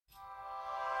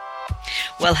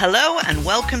Well, hello and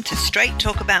welcome to Straight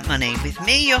Talk About Money with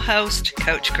me, your host,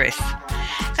 Coach Chris.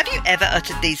 Have you ever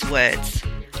uttered these words?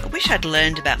 I wish I'd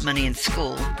learned about money in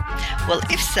school. Well,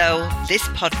 if so, this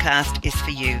podcast is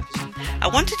for you. I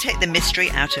want to take the mystery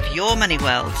out of your money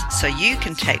world so you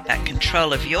can take back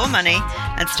control of your money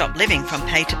and stop living from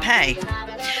pay to pay.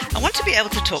 I want to be able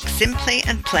to talk simply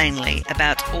and plainly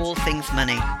about all things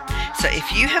money. So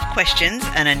if you have questions,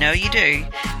 and I know you do,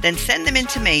 then send them in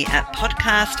to me at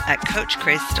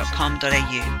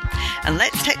podcast@coachchris.com.au. And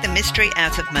let's take the mystery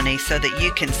out of money so that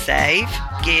you can save,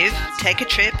 give, take a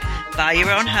trip, buy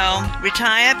your own home,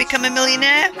 retire, become a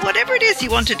millionaire, whatever it is you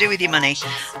want to do with your money.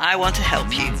 I want to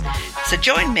help you. So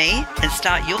join me and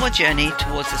start your journey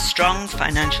towards a strong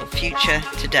financial future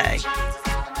today.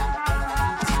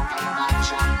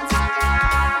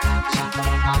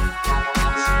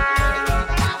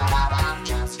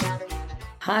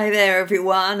 Hi there,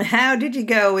 everyone. How did you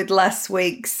go with last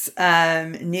week's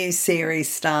new series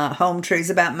start, Home Truths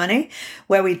About Money,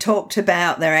 where we talked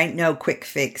about there ain't no quick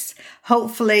fix.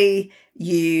 Hopefully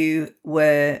you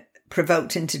were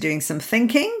provoked into doing some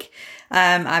thinking.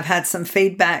 I've had some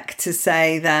feedback to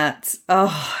say that,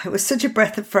 it was such a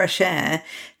breath of fresh air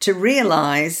to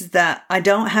realise that I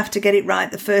don't have to get it right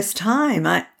the first time.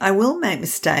 I will make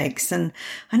mistakes, and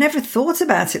I never thought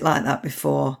about it like that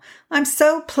before. I'm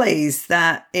so pleased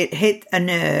that it hit a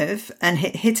nerve, and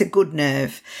it hit a good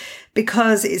nerve,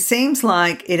 because it seems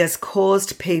like it has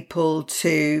caused people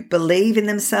to believe in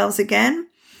themselves again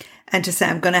and to say,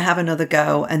 I'm going to have another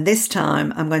go. And this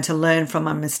time I'm going to learn from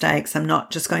my mistakes. I'm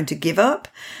not just going to give up.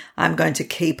 I'm going to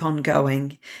keep on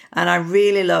going. And I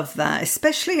really love that,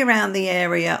 especially around the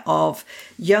area of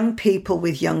young people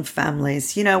with young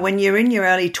families. You know, when you're in your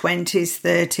early 20s,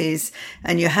 30s,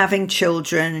 and you're having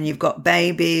children and you've got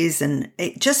babies, and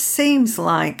it just seems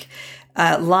like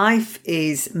life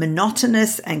is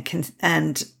monotonous and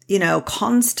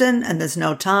constant, and there's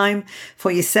no time for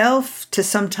yourself to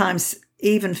sometimes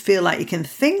even feel like you can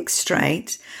think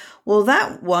straight. Well,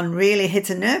 that one really hit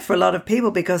a nerve for a lot of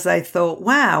people, because they thought,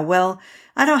 wow, well,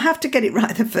 I don't have to get it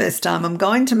right the first time. I'm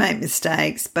going to make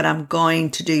mistakes, but I'm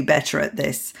going to do better at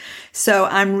this. So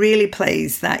I'm really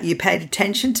pleased that you paid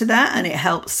attention to that, and it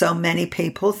helped so many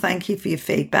people. Thank you for your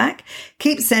feedback.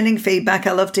 Keep sending feedback.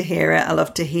 I love to hear it. I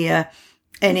love to hear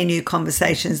any new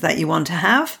conversations that you want to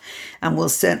have, and we'll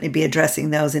certainly be addressing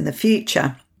those in the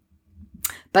future.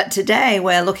 But today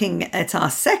we're looking at our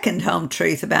second home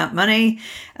truth about money,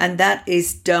 and that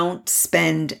is don't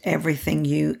spend everything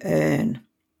you earn.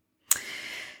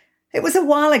 It was a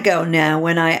while ago now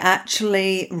when I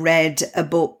actually read a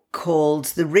book called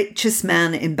The Richest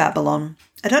Man in Babylon.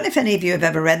 I don't know if any of you have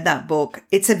ever read that book.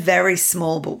 It's a very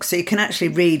small book, so you can actually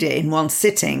read it in one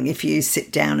sitting if you sit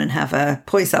down and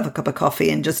pour yourself a cup of coffee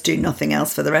and just do nothing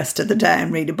else for the rest of the day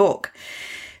and read a book.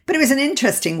 But it was an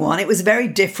interesting one. It was very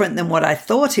different than what I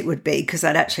thought it would be, because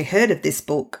I'd actually heard of this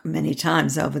book many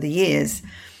times over the years.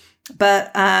 But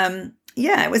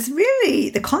it was really,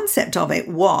 the concept of it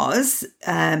was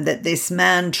that this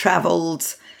man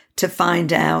travelled to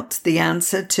find out the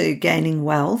answer to gaining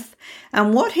wealth.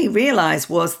 And what he realised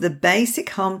was the basic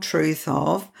home truth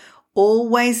of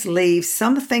always leave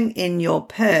something in your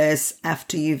purse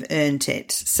after you've earned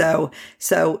it. So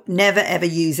never ever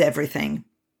use everything.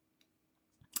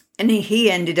 And he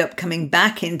ended up coming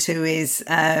back into his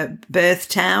birth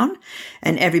town,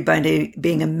 and everybody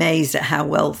being amazed at how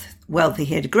wealthy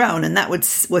he had grown. And that was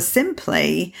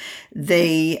simply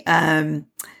the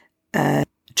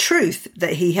truth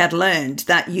that he had learned,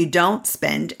 that you don't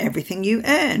spend everything you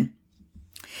earn.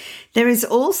 There is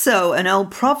also an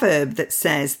old proverb that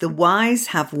says, the wise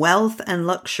have wealth and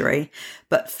luxury,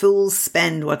 but fools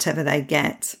spend whatever they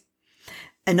get.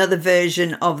 Another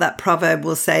version of that proverb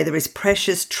will say, there is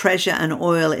precious treasure and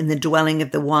oil in the dwelling of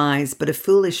the wise, but a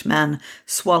foolish man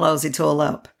swallows it all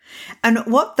up. And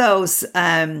what those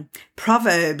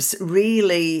proverbs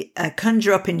really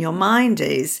conjure up in your mind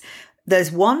is,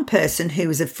 there's one person who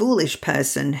is a foolish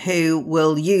person who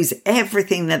will use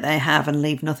everything that they have and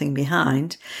leave nothing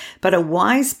behind. But a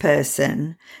wise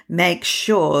person makes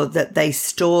sure that they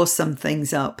store some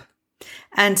things up.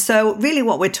 And so really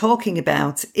what we're talking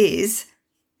about is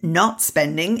not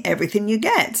spending everything you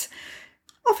get.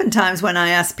 Oftentimes when I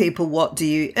ask people, what do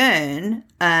you earn?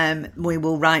 We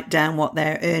will write down what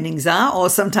their earnings are,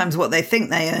 or sometimes what they think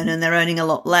they earn, and they're earning a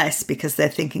lot less because they're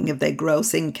thinking of their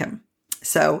gross income.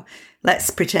 So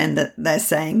let's pretend that they're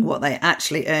saying what they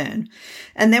actually earn.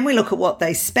 And then we look at what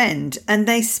they spend, and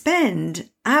they spend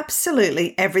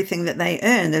absolutely everything that they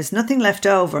earn. There's nothing left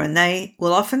over, and they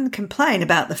will often complain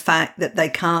about the fact that they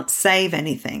can't save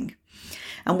anything.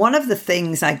 And one of the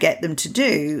things I get them to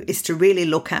do is to really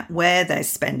look at where they're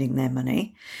spending their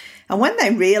money. And when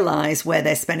they realize where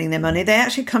they're spending their money, they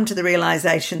actually come to the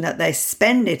realization that they're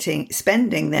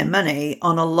spending their money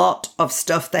on a lot of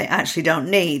stuff they actually don't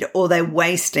need, or they're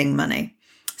wasting money.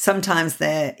 Sometimes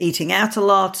they're eating out a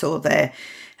lot, or they're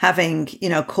having,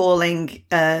 calling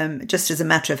just as a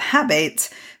matter of habit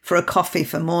for a coffee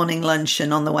for morning lunch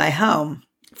and on the way home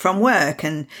from work.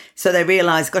 And so they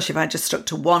realize, gosh, if I just stuck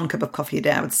to 1 cup of coffee a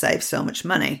day, I would save so much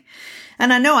money.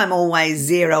 And I know I'm always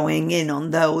zeroing in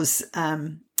on those,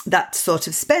 that sort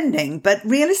of spending. But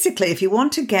realistically, if you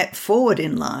want to get forward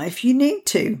in life, you need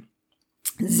to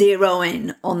zero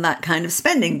in on that kind of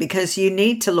spending, because you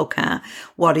need to look at,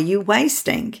 what are you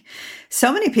wasting?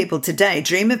 So many people today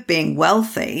dream of being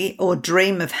wealthy or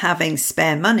dream of having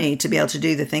spare money to be able to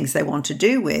do the things they want to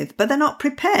do with, but they're not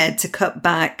prepared to cut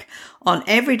back on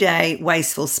everyday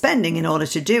wasteful spending in order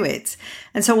to do it.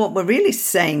 And so what we're really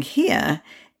saying here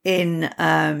in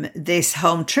this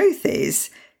home truth is,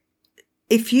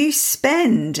 if you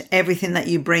spend everything that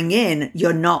you bring in,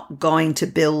 you're not going to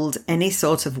build any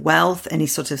sort of wealth, any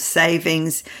sort of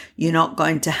savings. You're not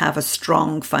going to have a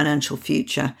strong financial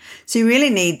future. So you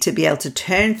really need to be able to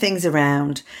turn things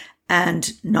around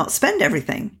and not spend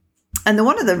everything. And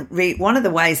one of the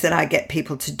ways that I get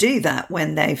people to do that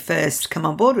when they first come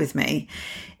on board with me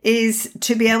is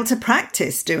to be able to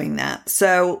practice doing that.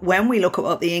 So when we look at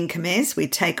what the income is, we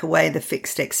take away the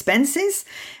fixed expenses.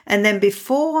 And then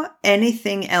before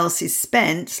anything else is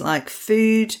spent, like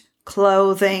food,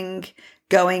 clothing,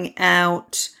 going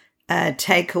out,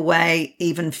 take away,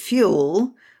 even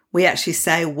fuel, we actually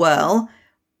say, well,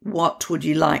 what would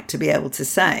you like to be able to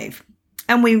save?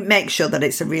 And we make sure that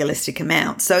it's a realistic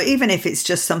amount. So even if it's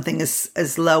just something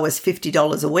as low as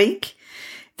 $50 a week,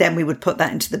 then we would put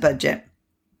that into the budget.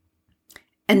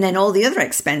 And then all the other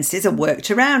expenses are worked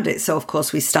around it. So, of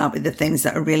course, we start with the things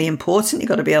that are really important. You've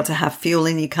got to be able to have fuel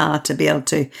in your car to be able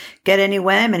to get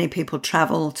anywhere. Many people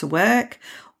travel to work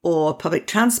or public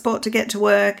transport to get to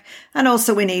work. And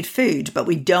also we need food, but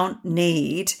we don't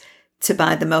need to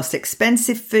buy the most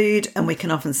expensive food, and we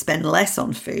can often spend less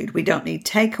on food. We don't need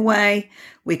takeaway.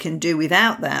 We can do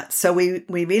without that. So we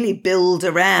really build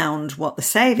around what the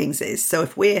savings is. So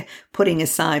if we're putting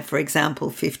aside, for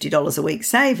example, $50 a week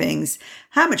savings,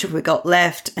 how much have we got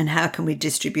left, and how can we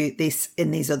distribute this in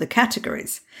these other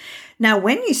categories? Now,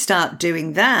 when you start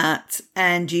doing that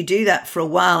and you do that for a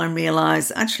while and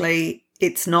realize, actually,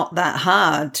 it's not that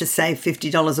hard to save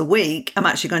 $50 a week, I'm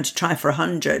actually going to try for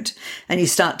 $100, and you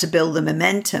start to build the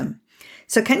momentum.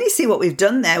 So can you see what we've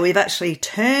done there? We've actually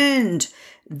turned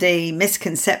the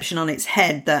misconception on its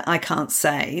head that I can't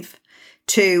save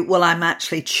to, well, I'm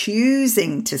actually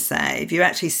choosing to save. You're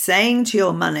actually saying to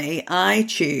your money, I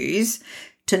choose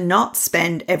to not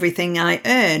spend everything I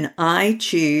earn. I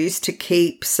choose to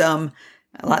keep some,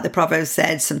 like the proverb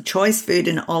said, some choice food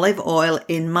and olive oil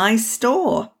in my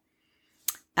store.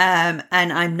 And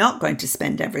I'm not going to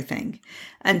spend everything.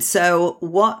 And so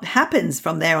what happens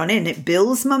from there on in, it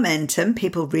builds momentum.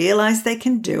 People realize they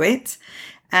can do it,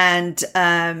 and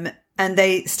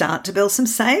they start to build some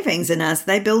savings. And as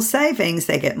they build savings,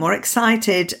 they get more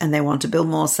excited and they want to build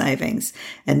more savings.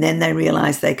 And then they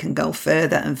realize they can go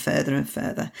further and further and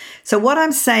further. So what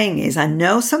I'm saying is, I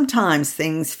know sometimes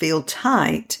things feel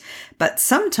tight, but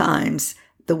sometimes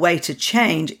the way to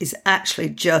change is actually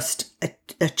just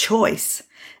a choice.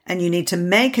 And you need to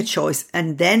make a choice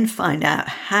and then find out,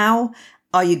 how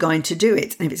are you going to do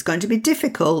it? And if it's going to be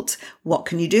difficult, what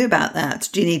can you do about that?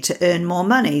 Do you need to earn more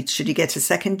money? Should you get a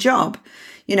second job?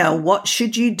 What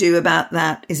should you do about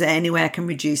that? Is there any way I can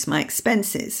reduce my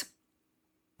expenses?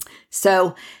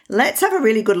 So let's have a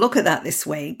really good look at that this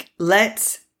week.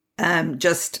 Let's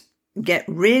just get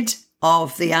rid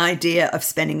of the idea of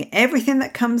spending everything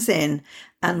that comes in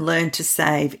and learn to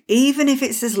save, even if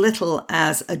it's as little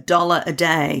as $1 a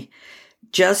day.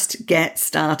 Just get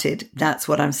started. That's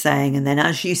what I'm saying. And then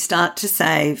as you start to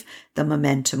save, the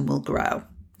momentum will grow.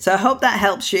 So I hope that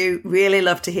helps you. Really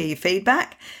love to hear your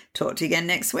feedback. Talk to you again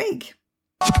next week.